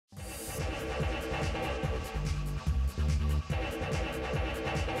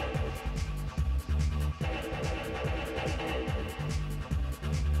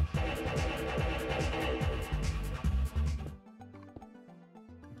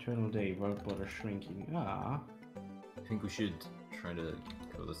Eternal day, world border shrinking. Ah. I think we should try to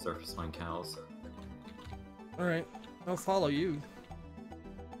go to the surface, find cows. Alright, I'll follow you.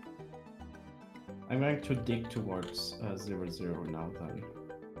 I'm going to dig towards 0, now then.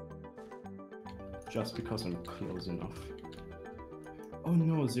 Just because I'm close enough. Oh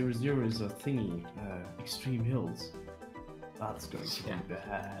no, 0 is a thingy. Extreme hills. That's going to be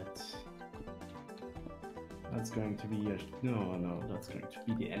bad. That's going to be a... No, that's going to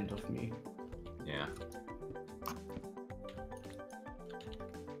be the end of me. Yeah.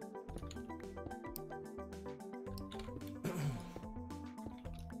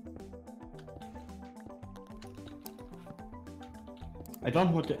 I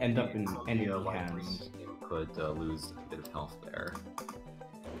don't want to end up in enemy light green hands. team could lose a bit of health there.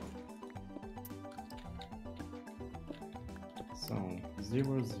 So,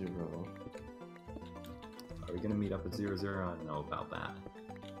 0. Are we gonna meet up at 0? I don't know about that.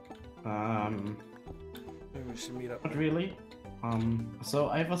 Maybe we should meet up. Not really. So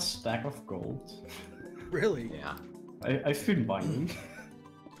I have a stack of gold. Really? Yeah. I've been mining.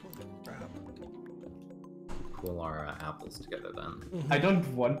 Crap. Pull our apples together then. I don't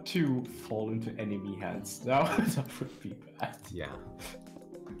want to fall into enemy hands now. That would be bad. Yeah.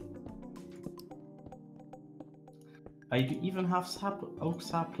 I even have oak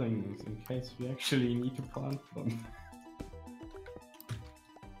saplings in case we actually need to plant them.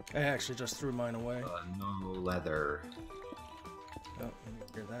 I actually just threw mine away. No leather. Oh,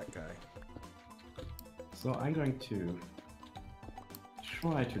 you're that guy. So I'm going to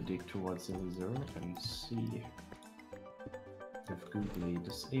try to dig towards 0 and see if Googly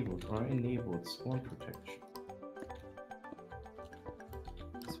disabled or enabled spawn protection.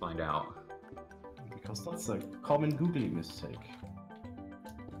 Let's find out. Because that's a common Googly mistake.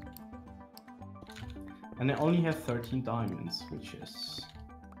 And I only have 13 diamonds, which is...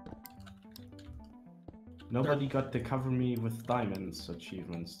 Nobody got the cover me with diamonds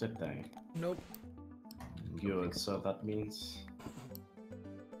achievements, did they? Nope. Good, so that means...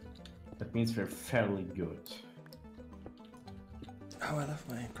 That means we're fairly good. Oh, I left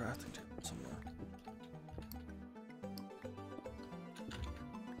my crafting table somewhere.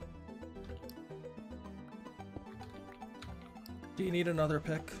 Do you need another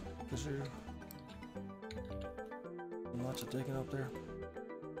pick? Because you're... Lots of digging up there.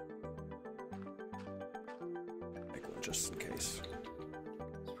 Make one just in case.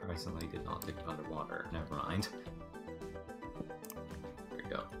 Surprisingly, did not dig underwater. Never mind. There we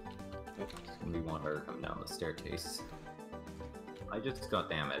go. There's gonna be water coming down the staircase. I just got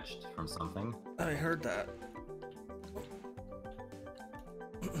damaged from something. I heard that.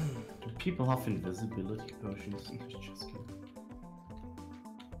 Do people have invisibility potions in this chest?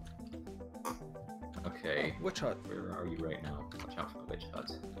 Okay. Witch hut. Where are you right now? Watch out for the witch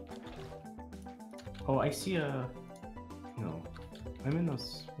hut. Oh, I see a... No. I'm in a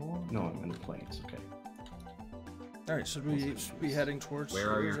swarm? No, I'm in the plains, okay. Alright, should we be heading towards... Where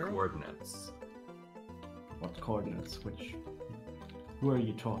are your 0? coordinates? What coordinates? Which... Who are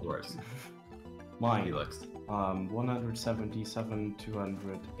you talking Yours. to? Mine. Felix. 177,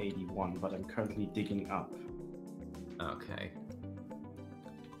 281, but I'm currently digging up. Okay.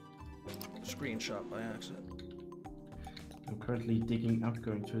 Screenshot by accident. I'm currently digging up,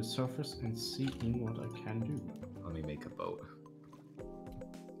 going to the surface and seeing what I can do. Let me make a boat.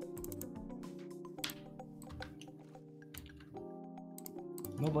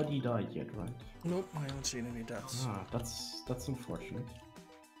 Nobody died yet, right? Nope, I haven't seen any deaths. Ah, that's unfortunate.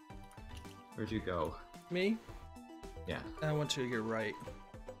 Where'd you go? Me? Yeah, I went to your right.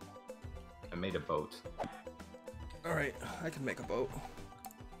 I made a boat. Alright, I can make a boat.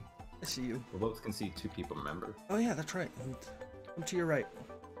 I see you. The boats can see 2 people, remember? Oh yeah, that's right. I'm to your right.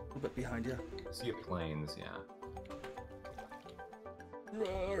 A little bit behind you. See it planes, yeah.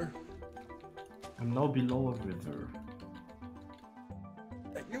 Roar. I'm now below a river.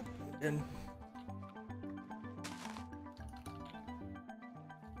 Thank you. And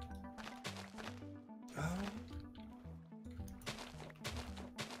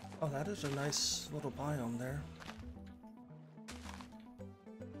oh, that is a nice little biome there.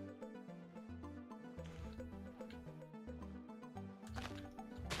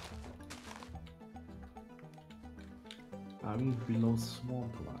 I'm below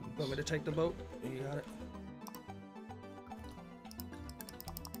swamplands. Want me to take the boat? You got it.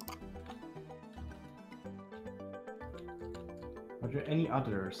 Are there any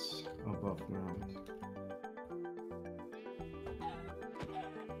others above ground?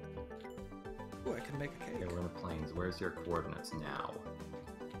 Oh, I can make a Okay, cake. we're in the plains. Where's your coordinates now?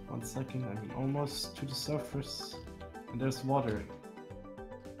 1 second, I'm almost to the surface. And there's water.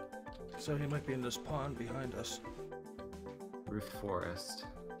 so he might be in this pond behind us. Roof forest.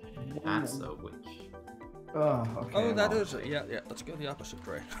 That's a witch. Oh, okay. Oh, that I'm is it. Yeah, yeah. Let's go the opposite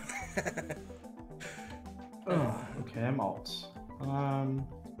way. out. Okay, I'm out. I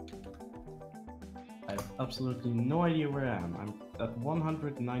have absolutely no idea where I am. I'm at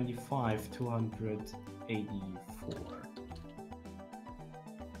 195, 284.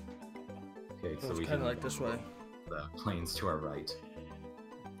 Okay, So so it's we kind can of like this way. the plains to our right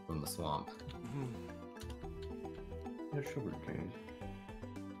from the swamp. Mhm. Yeah, sugarcane.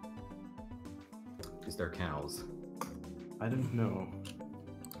 Is there cows? I don't know.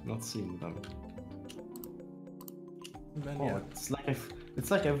 Not seeing them. And then, Oh, yeah.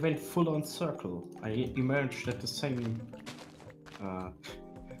 it's like I went full on circle. I emerged at the same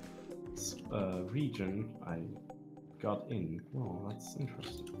region I got in. Oh, that's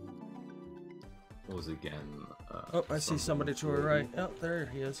interesting. What was it again? Oh, I see somebody to our right. Oh, there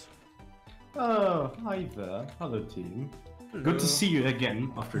he is. Oh, hi there. Hello, team. Good Hello. to see you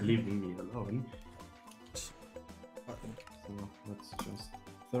again after leaving me alone. Button. So let's just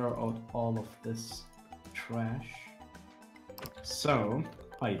throw out all of this trash. So,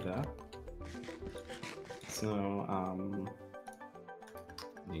 hi there. So,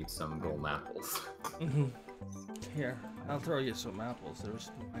 Need some golden apples. Mhm. Here, I'll throw you some apples.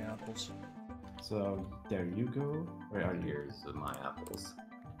 There's my apples. so there you go. Where are you? Here's my apples.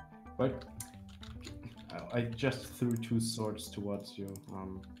 But I just threw 2 swords towards you.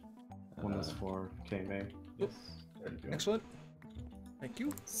 One is for KMA. Yes. There you go. Excellent. Thank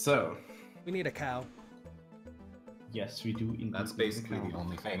you. So, We need a cow. yes, we do indeed. That's need a basically cow. the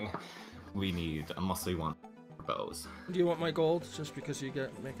only thing we need, unless we want bows. Do you want my gold just because you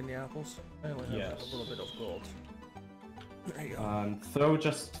get making the apples? I only have Yes. a little bit of gold. There you go.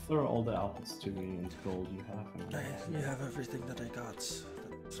 Throw all the apples to me and gold you have. And You have everything that I got.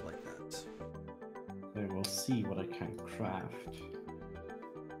 That's like that. I will see what I can craft.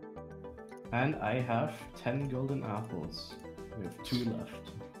 And I have 10 golden apples. We have 2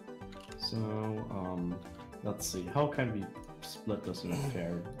 left. So, let's see. How can we split this in a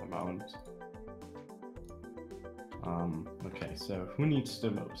fair amount? Okay, so who needs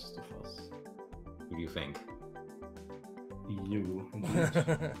the most of us? What do you think? You.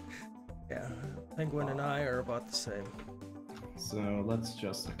 Indeed. Yeah, Penguin and I are about the same. So let's see.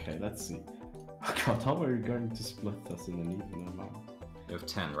 God, how are you going to split this in an even amount? You have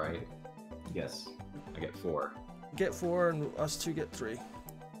 10, right? Yes. I get 4. Get 4 and us 2 get 3.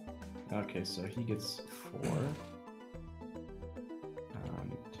 Okay, so he gets 4.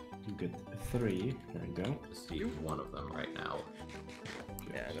 And you get 3. There you go. Just need one of them right now.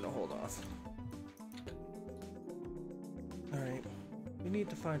 Yeah, I'm gonna hold off. Alright. We need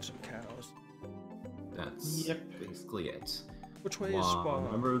to find some cows. That's Yep. basically it. Which way is spawn?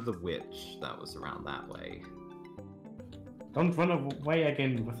 Remember the witch that was around that way? Don't run away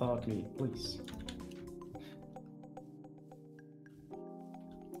again without me, please.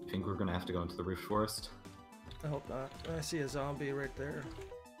 Think we're gonna have to go into the roof forest? I hope not. I see a zombie right there.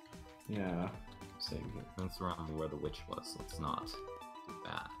 Yeah, same here. That's around where the witch was. Let's not do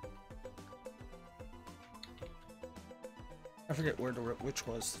that. I forget where the witch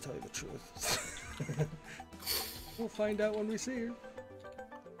was, to tell you the truth. We'll find out when we see her.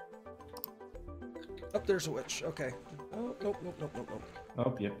 Oh, there's a witch. Okay. Oh, nope, nope, nope, nope, nope.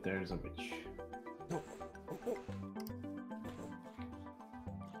 Oh, yep, there's a witch. Nope. Oh, oh.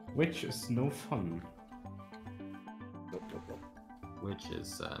 Which is no fun. Nope, nope, nope. Which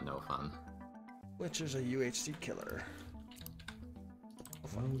is no fun. Witch is a UHC killer.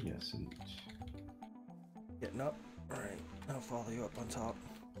 Oh, yes, indeed. Getting up. Alright, I'll follow you up on top.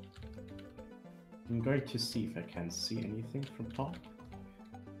 I'm going to see if I can see anything from top.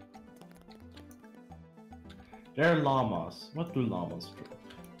 There are llamas. What do llamas do?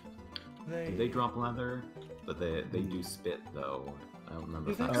 Do they drop leather? But they do spit though. I don't remember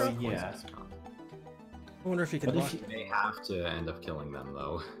Do if they that's drop- the yeah. poisonous drop. I wonder if you can But if block you- it. They have to end up killing them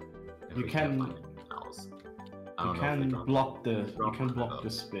though. If You we can't can- find anything else. I You don't know if they can drop block the drop leather.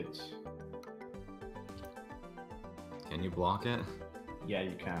 spit. Can you block it? Yeah,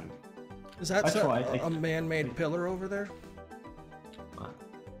 you can. Is that I so- tried, a man-made pillar over there? What?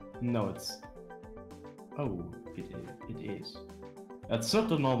 No, it's. Oh, it is. That's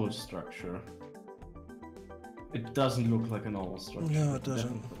not a normal structure. It doesn't look like a normal structure. No, it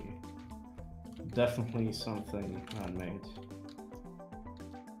doesn't. Definitely something handmade.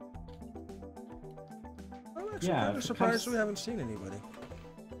 I'm actually Yeah, kind of if it surprised comes- we haven't seen anybody.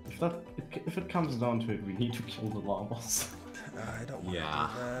 If it comes down to it, we need to kill the llamas. I don't want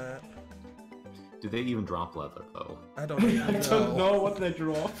Yeah. to do that. Do they even drop leather though? I don't even I don't know what they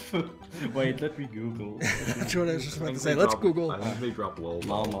drop. Wait, let me Google. That's what I was just about I to think say. they Let's drop- Google. I think they drop wool.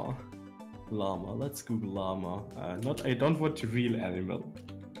 Llama. Llama. Let's Google llama. I don't want the real animal.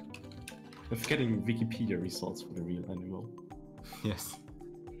 I'm getting Wikipedia results for the real animal. Yes.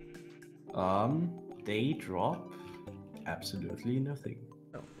 They drop absolutely nothing.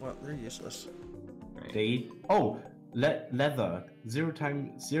 Oh, well, they're useless. Right. Leather 0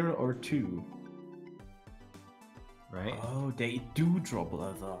 times 0 or 2. Right. Oh, they do drop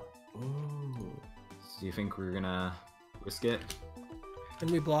leather. Oh. Do you think we're gonna risk it?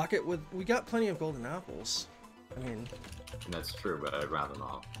 Can we block it with? We got plenty of golden apples. I mean, That's true, but I'd rather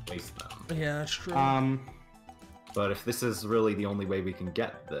not waste them. yeah, that's true. But if this is really the only way we can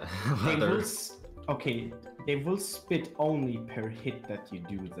get the They leather, will okay, they will spit only per hit that you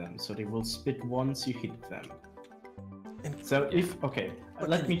do them. So they will spit once you hit them. So if okay,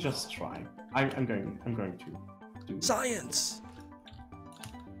 let me just try. I'm going to do Science.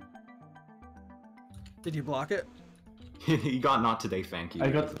 Did you block it? you got not today, thank you.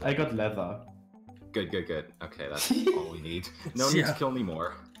 I got leather. Good. Okay, that's all we need. No need to Yeah. kill me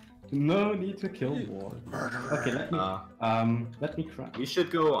more. No need to kill more. Murderer. Okay, let me try. We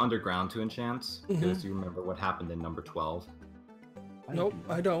should go underground to enchant, because you remember what happened in number 12. Nope,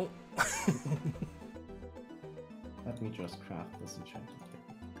 I don't. Let me just craft this enchanted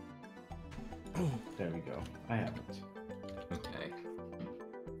table. There we go. I have it. Okay.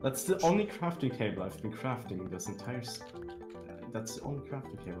 That's the only crafting table I've been crafting this entire. That's the only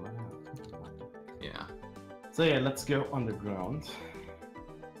crafting table I have. Yeah. So yeah, let's go underground.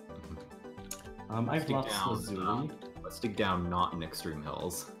 I've dig lost down, Lazuli. Let's dig down, not in extreme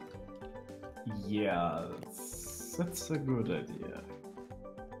hills. Yeah, that's a good idea.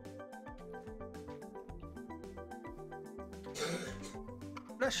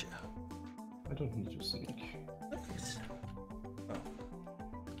 Bless you. I don't need to sneak.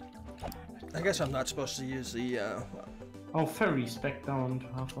 I guess I'm not supposed to use the. Oh, fairy spec down to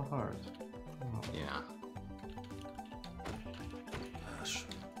half a heart. Oh. Yeah. Gosh,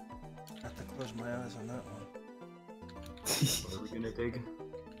 I have to close my eyes on that one. What are we gonna dig?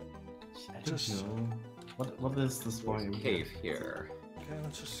 I don't Just- know. What is this There's a biome? cave here. Okay,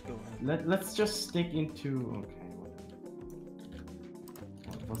 let's just go in. Let's just stick into. Okay.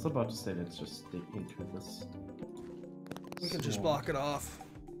 I was about to say let's just stick into this. We can just swamp. block it off.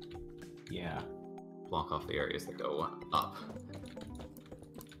 Yeah. Block off the areas that go up.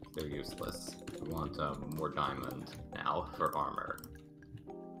 They're useless. We want more diamond now for armor.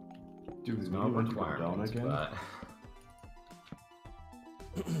 Do we There's really no want to go down requirements, again? but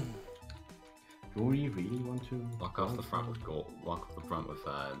Do we really want to? block off the front with gold. Block off the front with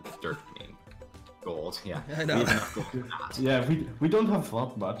dirt. I mean, gold. Yeah. I know. We have enough gold for that. Yeah, we don't have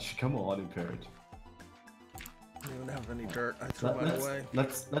that much. Come on, Impaired. I don't have any dirt. I threw mine away.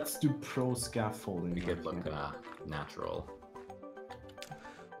 Let's do pro scaffolding. We could right look here. natural.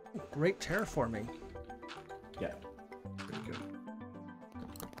 Great terraforming. Yeah. Very good.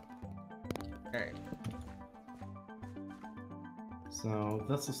 Alright. So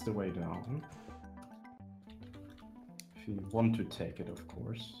this is the way down. If you want to take it, of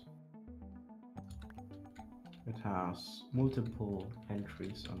course. It has multiple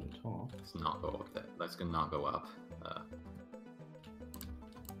entries on the top. Let's not go up there. Let's not go up.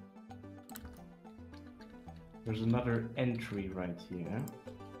 There's another entry right here.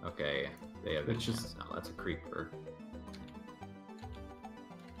 Okay. They have Which is- enchants now. That's a creeper.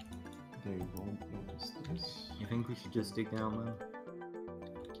 They won't notice this. You think we should just dig down then?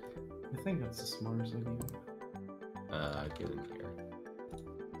 I think that's the smartest idea. Get in here.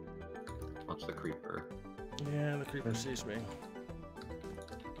 Watch the creeper. Yeah, the creeper sees me.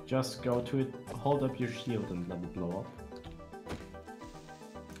 Just go to it, hold up your shield and let it blow up.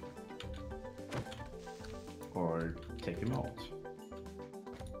 Or take him out.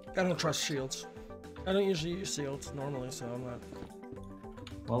 I don't trust shields. I don't usually use shields normally, so I'm not.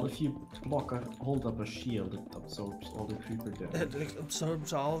 Well, if you hold up a shield, it absorbs all the creeper damage. It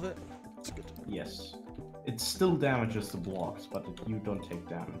absorbs all of it. It's good. Yes. It still damages the blocks, but you don't take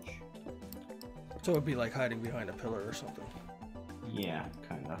damage. So it'd be like hiding behind a pillar or something. Yeah,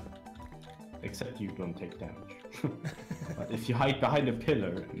 kinda. Except you don't take damage. But if you hide behind a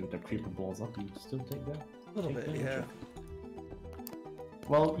pillar and the creeper blows up, you still take damage. A little bit, yeah.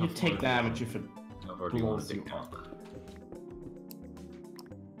 Well, you How take far damage if it How far do you want blows to you dig down? up.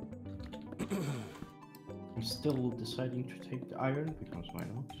 I'm still deciding to take the iron, because why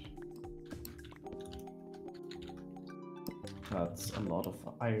not? That's a lot of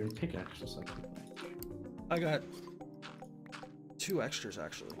iron pickaxes I could make. I got 2 extras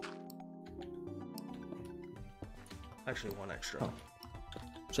actually. Actually, one extra. Oh.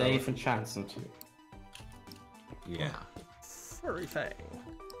 So, Dave and Chanson too. Yeah. furry fang.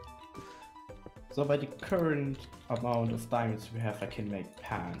 So by the current amount of diamonds we have, I can make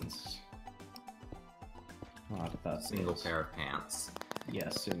pants. Ah, that's Single it. pair of pants. Yeah,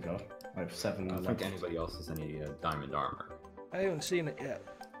 single. I have 7 I don't left. think anybody else has any diamond armor. I haven't seen it yet.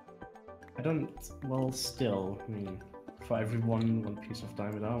 I don't. Well, still, I mean, for everyone, 1 piece of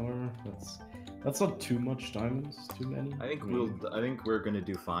diamond armor. That's not too much diamonds. Too many. I think mean, I think we're gonna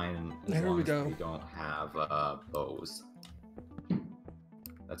do fine as Here long we as go. we don't have bows.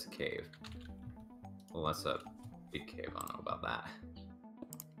 That's a cave. Well, that's a big cave. I don't know about that.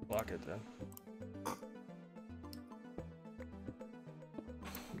 Block it then.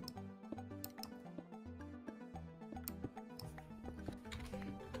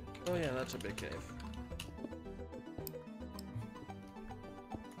 Oh yeah, that's a big cave.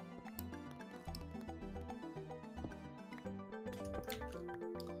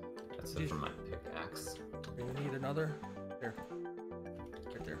 That's it for my pickaxe. Do we need another? Here.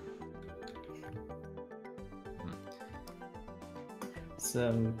 Right there.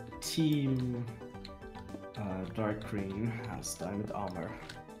 So team dark green has diamond armor.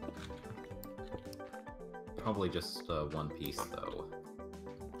 Probably just 1 piece though.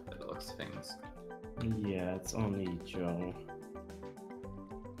 It looks things. Yeah, it's only Joe.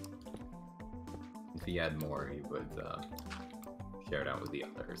 If he had more, he would share it out with the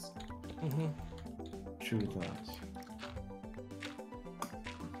others. Mm-hmm. True that.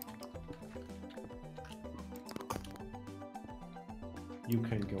 You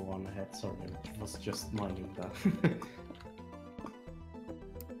can go on ahead, sorry, I was just minding that.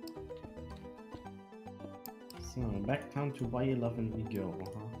 So, back down to Y11 we go,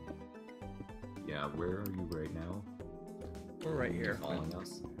 huh? Yeah, where are you right now? We're right here. Following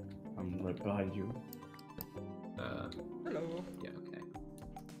us? I'm right behind you. Hello. Yeah, okay.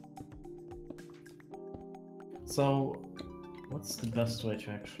 So, what's the best way to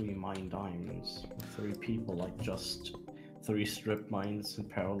actually mine diamonds? 3 people, like just 3 strip mines in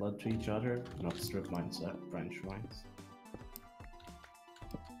parallel to each other? Not strip mines, branch mines.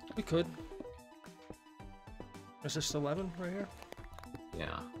 We could. Is this 11 right here?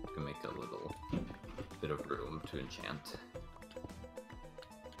 Yeah, you can make a little bit of room to enchant.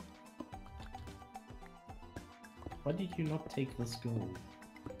 Why did you not take this gold?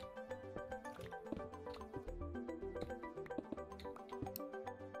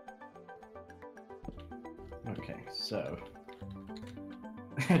 Okay, so...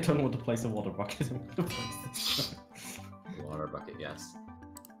 I don't want to place a water bucket. I want to place this. Water bucket, yes.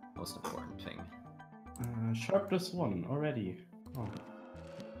 Most important thing. Sharpness 1 already. Oh.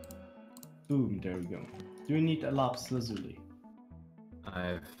 Boom, there we go. Do you need a lapis lazuli? I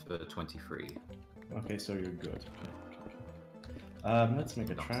have 23. Okay, so you're good. Let's make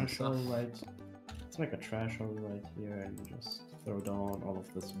a Knock trash some hole stuff. right. Let's make a trash hole right here and just throw down all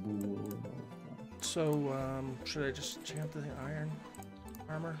of this wool and all of that. So, should I just enchant the iron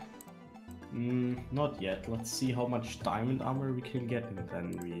armor? Not yet. Let's see how much diamond armor we can get, and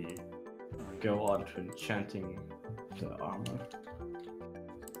then we go on to enchanting the armor.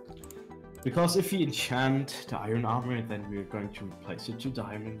 Because if we enchant the iron armor, then we're going to replace it to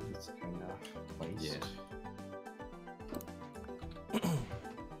diamond. It's kind of waste. Yeah.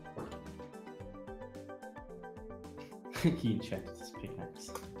 He enchanted his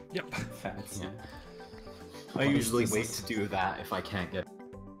pickaxe. Yep. Fancy. Yeah. What I is usually this? wait to do that if I can't get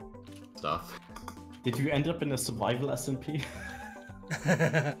stuff. Did you end up in a survival SMP?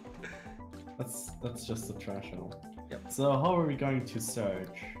 That's just a trash hole. Yep. So how are we going to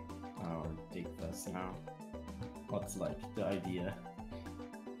search or dig this now? What's like the idea?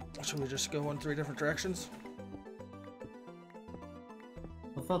 Should we just go in 3 different directions?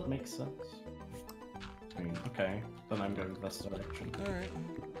 I thought makes sense. I mean, okay, then I'm going this direction. Alright.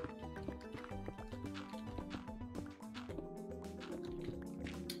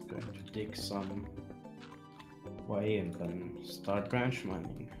 Going to dig some way and then start branch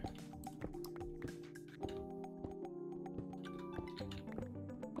mining.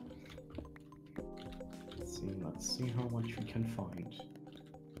 Let's see how much we can find.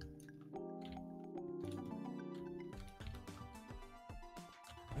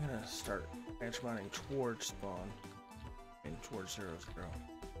 I'm gonna start branch mining towards spawn and towards 0, 0.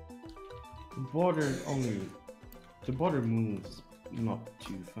 The border moves not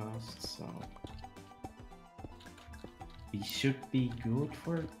too fast, so we should be good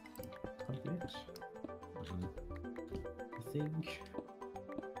for a bit, I think.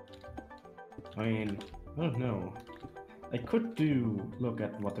 I mean, I don't know. I could look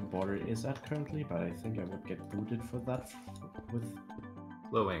at what the border is at currently, but I think I would get booted for that with...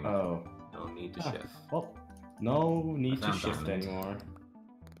 Flowing. Oh. No need to Ah, shift. well, no need to found shift diamond. anymore.